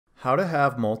How to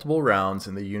have multiple rounds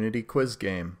in the Unity quiz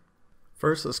game.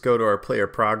 First, let's go to our player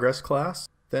progress class,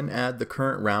 then add the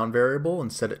current round variable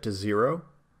and set it to 0.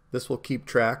 This will keep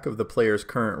track of the player's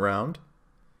current round.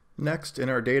 Next, in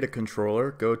our data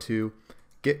controller, go to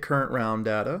get current round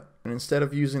data, and instead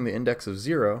of using the index of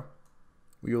 0,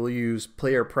 we will use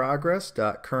player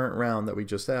progress.current_round that we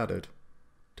just added.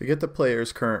 To get the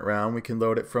player's current round, we can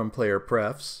load it from player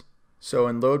prefs. So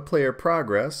in load player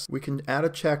progress, we can add a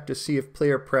check to see if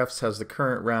player prefs has the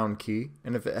current round key,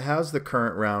 and if it has the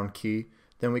current round key,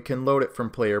 then we can load it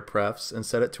from player prefs and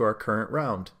set it to our current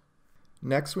round.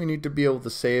 Next, we need to be able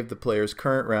to save the player's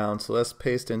current round, so let's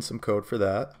paste in some code for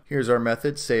that. Here's our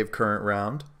method, save current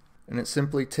round, and it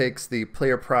simply takes the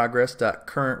player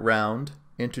progress.current_round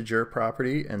integer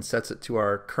property and sets it to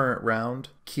our current round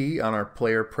key on our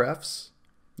player prefs.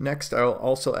 Next, I'll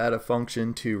also add a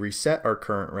function to reset our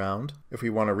current round if we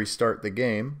want to restart the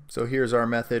game. So here's our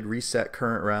method reset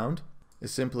current round. It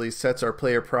simply sets our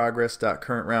player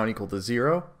progress.current_round equal to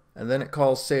 0, and then it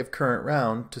calls save current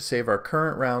round to save our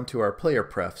current round to our player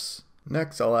prefs.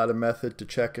 Next, I'll add a method to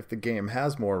check if the game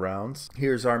has more rounds.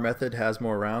 Here's our method has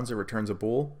more rounds. It returns a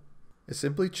bool. It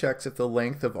simply checks if the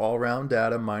length of all round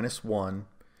data minus 1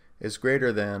 is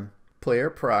greater than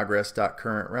player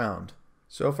progress.current_round.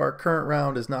 So if our current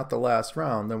round is not the last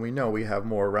round, then we know we have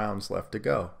more rounds left to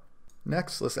go.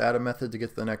 Next, let's add a method to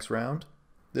get the next round.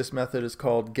 This method is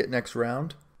called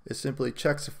getNextRound. It simply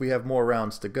checks if we have more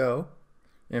rounds to go.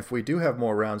 And if we do have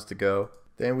more rounds to go,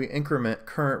 then we increment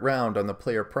current round on the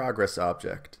player progress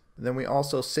object. Then we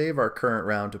also save our current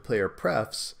round to player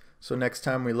prefs, so next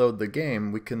time we load the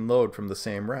game, we can load from the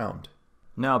same round.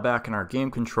 Now back in our game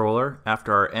controller,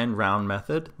 after our endRound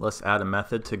method, let's add a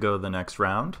method to go to the next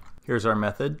round. Here's our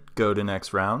method, go to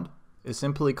next round. It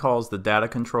simply calls the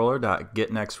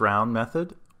datacontroller.getNextRound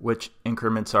method, which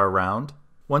increments our round.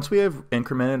 Once we have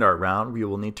incremented our round, we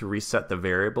will need to reset the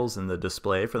variables in the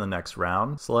display for the next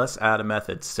round. So let's add a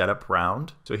method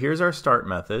setUpRound. So here's our start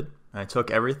method. I took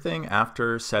everything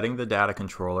after setting the data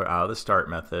controller out of the start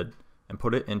method and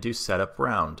put it into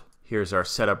setUpRound. Here's our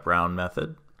setUpRound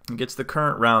method. It gets the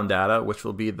current round data, which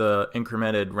will be the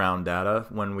incremented round data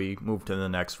when we move to the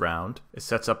next round. It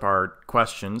sets up our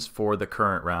questions for the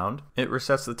current round. It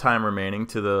resets the time remaining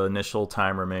to the initial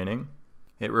time remaining.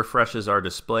 It refreshes our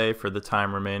display for the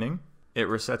time remaining. It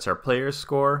resets our player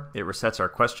score. It resets our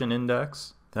question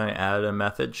index. Then I added a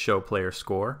method,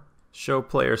 showPlayerScore.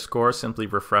 ShowPlayerScore simply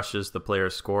refreshes the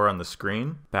player score on the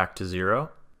screen back to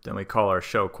 0. Then we call our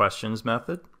showQuestions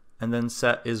method, and then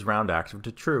set isRoundActive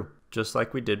to true, just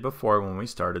like we did before when we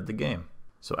started the game.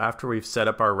 So after we've set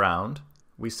up our round,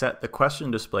 we set the question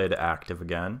display to active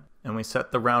again, and we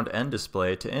set the round end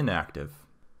display to inactive.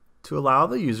 To allow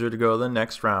the user to go to the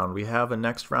next round, we have a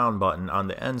next round button on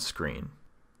the end screen.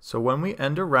 So when we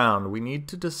end a round, we need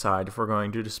to decide if we're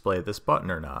going to display this button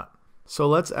or not. So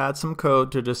let's add some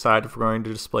code to decide if we're going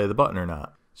to display the button or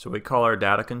not. So we call our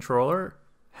data controller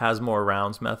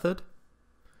hasMoreRounds method,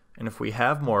 and if we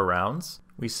have more rounds,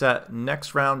 we set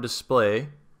next round display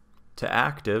to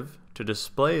active to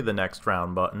display the next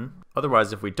round button.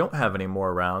 Otherwise, if we don't have any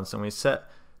more rounds, then we set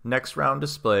next round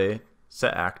display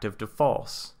set active to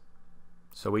false.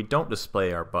 So we don't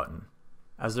display our button,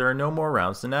 as there are no more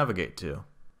rounds to navigate to.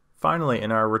 Finally, in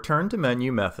our return to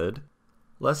menu method,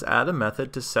 let's add a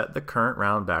method to set the current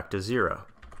round back to 0.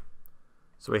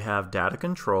 So we have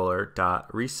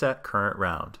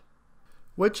datacontroller.resetCurrentRound,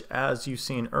 which, as you've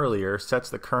seen earlier, sets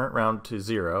the current round to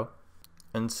 0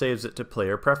 and saves it to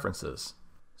player preferences.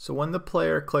 So when the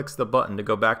player clicks the button to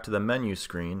go back to the menu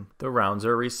screen, the rounds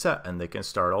are reset and they can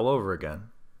start all over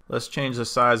again. Let's change the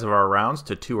size of our rounds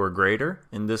to 2 or greater.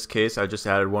 In this case, I just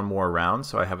added one more round,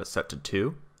 so I have it set to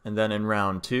 2. And then in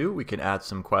round 2, we can add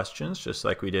some questions just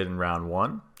like we did in round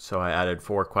 1. So I added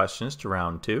 4 questions to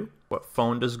round 2. What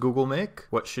phone does Google make?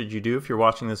 What should you do if you're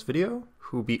watching this video?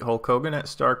 Who beat Hulk Hogan at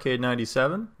Starrcade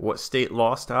 97? What state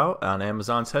lost out on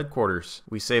Amazon's headquarters?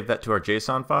 We save that to our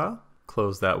JSON file,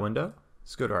 close that window.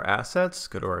 Let's go to our assets,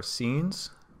 go to our scenes,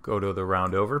 go to the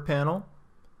round over panel,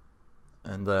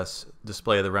 and let's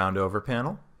display the round over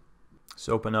panel.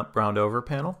 So open up round over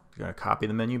panel. You're going to copy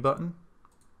the menu button,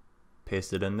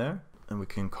 paste it in there, and we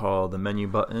can call the menu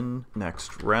button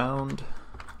next round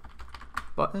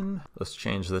button. Let's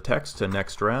change the text to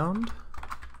next round.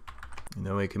 And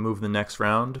then we can move the next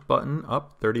round button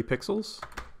up 30 pixels.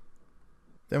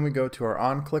 Then we go to our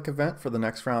onClick event for the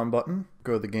next round button,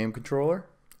 go to the game controller,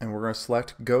 and we're going to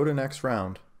select go to next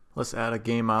round. Let's add a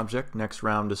game object next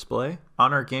round display.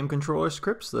 On our game controller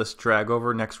scripts, let's drag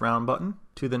over next round button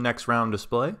to the next round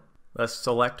display. Let's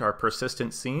select our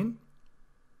persistent scene,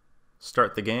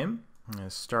 start the game. I'm going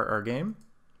to start our game.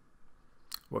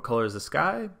 What color is the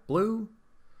sky? Blue.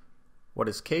 What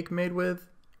is cake made with?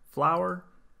 Flour.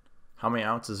 How many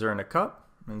ounces are in a cup?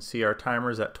 And see our timer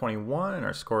is at 21 and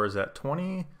our score is at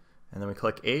 20. And then we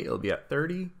click 8, it'll be at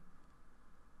 30.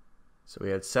 So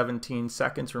we had 17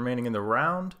 seconds remaining in the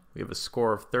round. We have a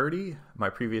score of 30. My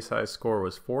previous highest score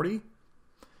was 40.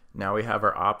 Now we have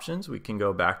our options. We can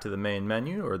go back to the main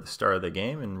menu or the start of the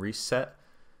game and reset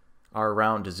our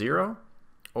round to 0.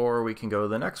 Or we can go to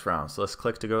the next round. So let's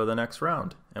click to go to the next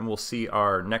round and we'll see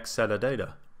our next set of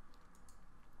data.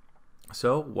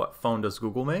 So what phone does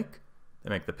Google make? They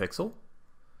make the Pixel.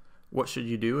 What should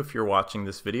you do if you're watching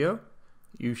this video?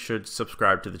 You should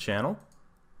subscribe to the channel.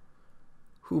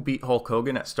 Who beat Hulk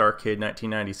Hogan at Starrcade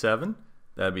 1997?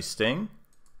 That'd be Sting.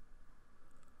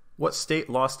 What state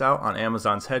lost out on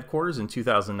Amazon's headquarters in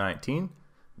 2019?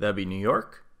 That'd be New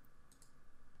York.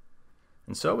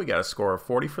 And so we got a score of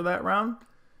 40 for that round,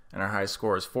 and our highest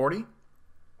score is 40.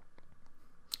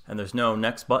 And there's no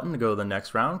next button to go to the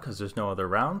next round because there's no other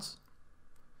rounds.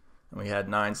 And we had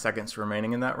 9 seconds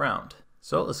remaining in that round.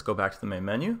 So let's go back to the main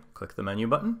menu, click the menu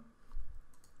button.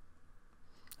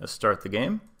 Let's start the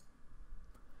game.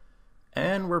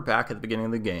 And we're back at the beginning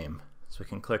of the game. So we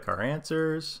can click our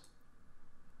answers.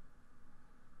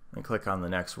 And click on the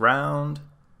next round.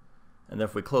 And then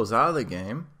if we close out of the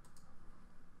game,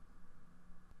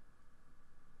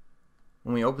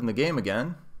 when we open the game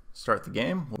again, start the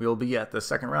game, we'll be at the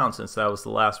second round since that was the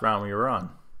last round we were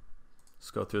on.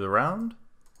 Let's go through the round.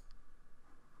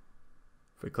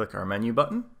 If we click our menu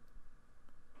button,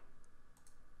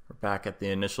 we're back at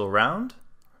the initial round,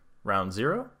 round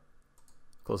 0.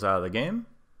 Close out of the game,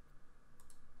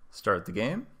 start the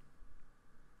game,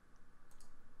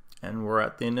 and we're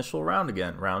at the initial round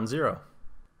again, round 0.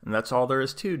 And that's all there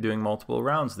is to doing multiple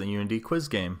rounds of the Unity quiz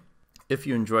game. If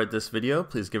you enjoyed this video,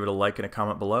 please give it a like and a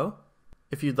comment below.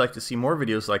 If you'd like to see more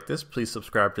videos like this, please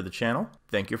subscribe to the channel.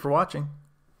 Thank you for watching.